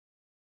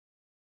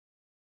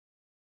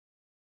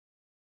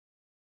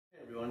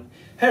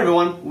Hey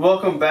everyone,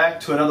 welcome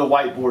back to another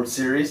whiteboard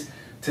series.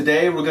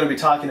 Today we're going to be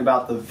talking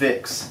about the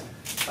VIX.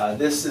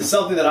 This is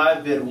something that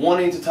I've been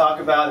wanting to talk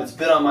about. It's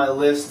been on my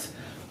list,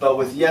 but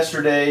with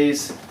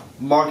yesterday's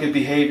market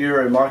behavior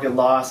and market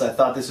loss, I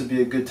thought this would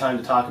be a good time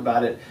to talk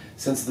about it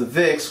since the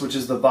VIX, which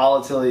is the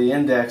volatility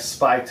index,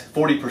 spiked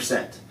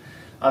 40%.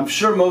 I'm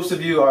sure most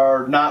of you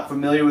are not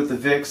familiar with the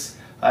VIX.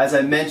 As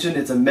I mentioned,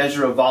 it's a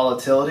measure of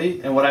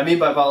volatility, and what I mean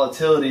by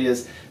volatility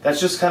is that's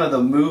just kind of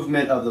the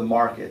movement of the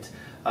market.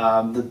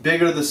 The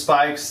bigger the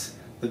spikes,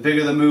 the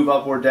bigger the move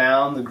up or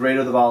down, the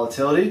greater the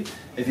volatility.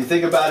 If you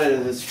think about it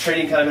as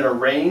trading kind of in a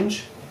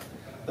range,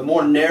 the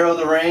more narrow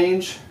the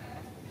range,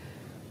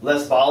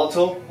 less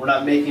volatile. We're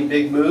not making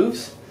big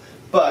moves.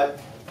 But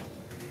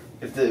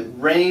if the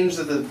range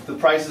that the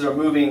prices are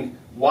moving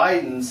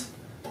widens,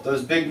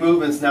 those big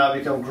movements now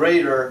become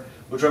greater,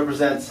 which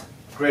represents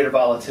greater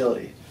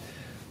volatility.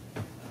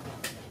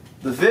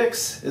 The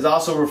VIX is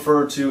also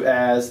referred to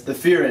as the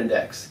fear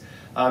index.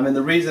 And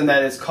the reason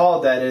that it's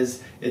called that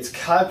is it's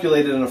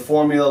calculated in a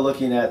formula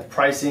looking at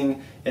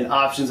pricing and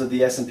options of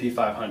the S&P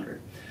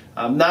 500.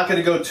 I'm not going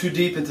to go too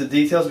deep into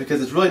details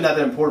because it's really not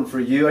that important for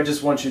you. I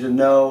just want you to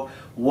know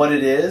what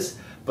it is.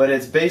 But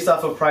it's based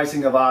off of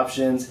pricing of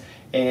options,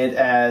 and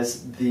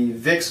as the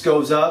VIX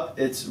goes up,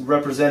 it's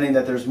representing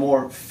that there's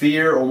more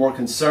fear or more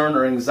concern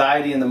or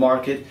anxiety in the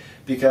market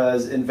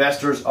because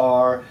investors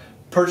are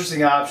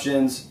purchasing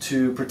options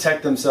to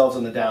protect themselves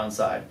on the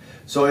downside.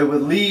 So it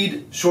would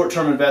lead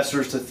short-term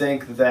investors to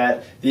think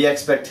that the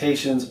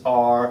expectations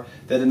are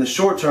that in the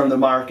short term the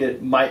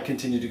market might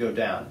continue to go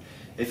down.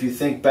 If you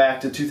think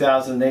back to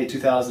 2008,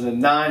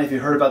 2009, if you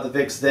heard about the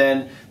VIX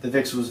then, the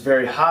VIX was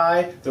very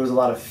high. There was a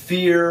lot of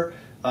fear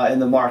in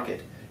the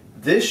market.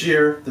 This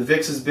year, the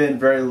VIX has been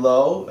very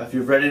low. If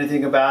you've read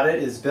anything about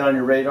it, it's been on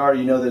your radar.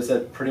 You know that it's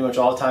at pretty much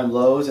all-time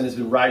lows and it's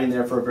been riding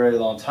there for a very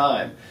long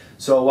time.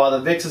 So while the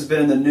VIX has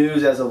been in the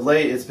news as of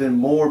late, it's been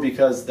more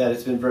because that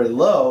it's been very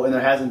low and there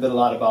hasn't been a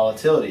lot of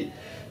volatility.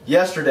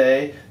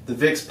 Yesterday, the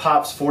VIX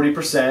pops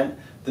 40%,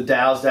 the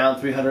Dow's down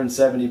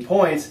 370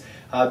 points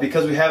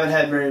because we haven't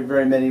had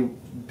very many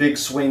big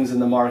swings in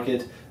the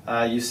market.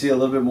 You see a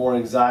little bit more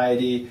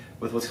anxiety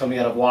with what's coming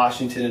out of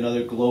Washington and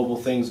other global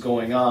things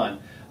going on.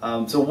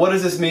 So what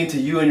does this mean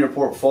to you and your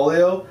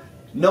portfolio?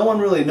 No one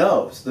really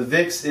knows. The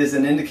VIX is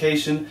an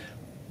indication.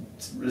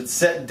 It's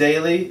set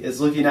daily.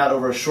 It's looking out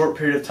over a short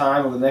period of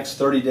time, over the next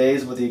 30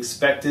 days, what the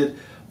expected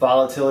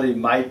volatility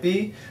might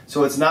be.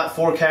 So it's not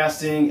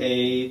forecasting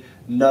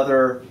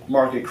another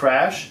market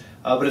crash,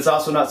 but it's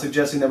also not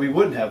suggesting that we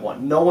wouldn't have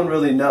one. No one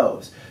really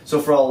knows. So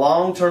for a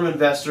long-term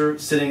investor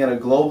sitting in a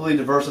globally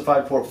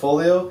diversified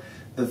portfolio,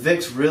 the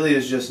VIX really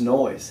is just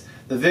noise.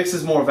 The VIX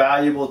is more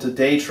valuable to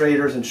day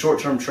traders and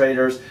short-term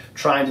traders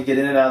trying to get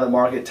in and out of the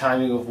market,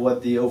 timing of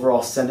what the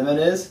overall sentiment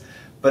is.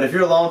 But if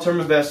you're a long-term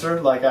investor,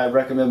 like I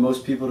recommend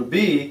most people to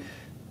be,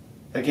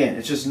 again,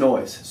 it's just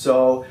noise.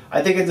 So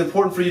I think it's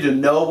important for you to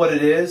know what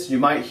it is. You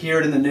might hear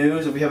it in the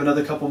news. If we have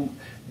another couple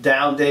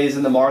down days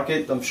in the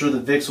market, I'm sure the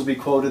VIX will be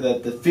quoted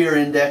that the fear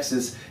index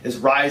is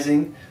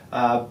rising.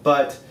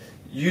 But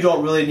you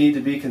don't really need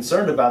to be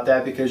concerned about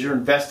that because you're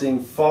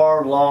investing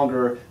far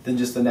longer than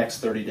just the next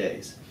 30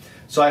 days.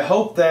 So I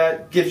hope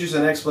that gives you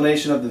an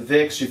explanation of the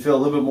VIX. You feel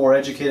a little bit more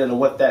educated on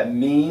what that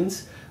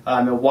means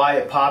and why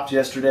it popped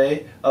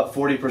yesterday, up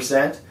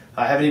 40%.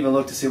 I haven't even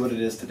looked to see what it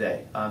is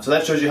today. So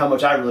that shows you how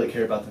much I really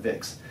care about the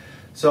VIX.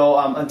 So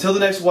until the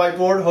next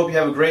whiteboard, hope you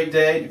have a great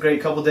day, great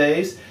couple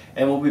days,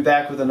 and we'll be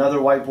back with another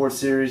whiteboard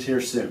series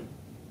here soon.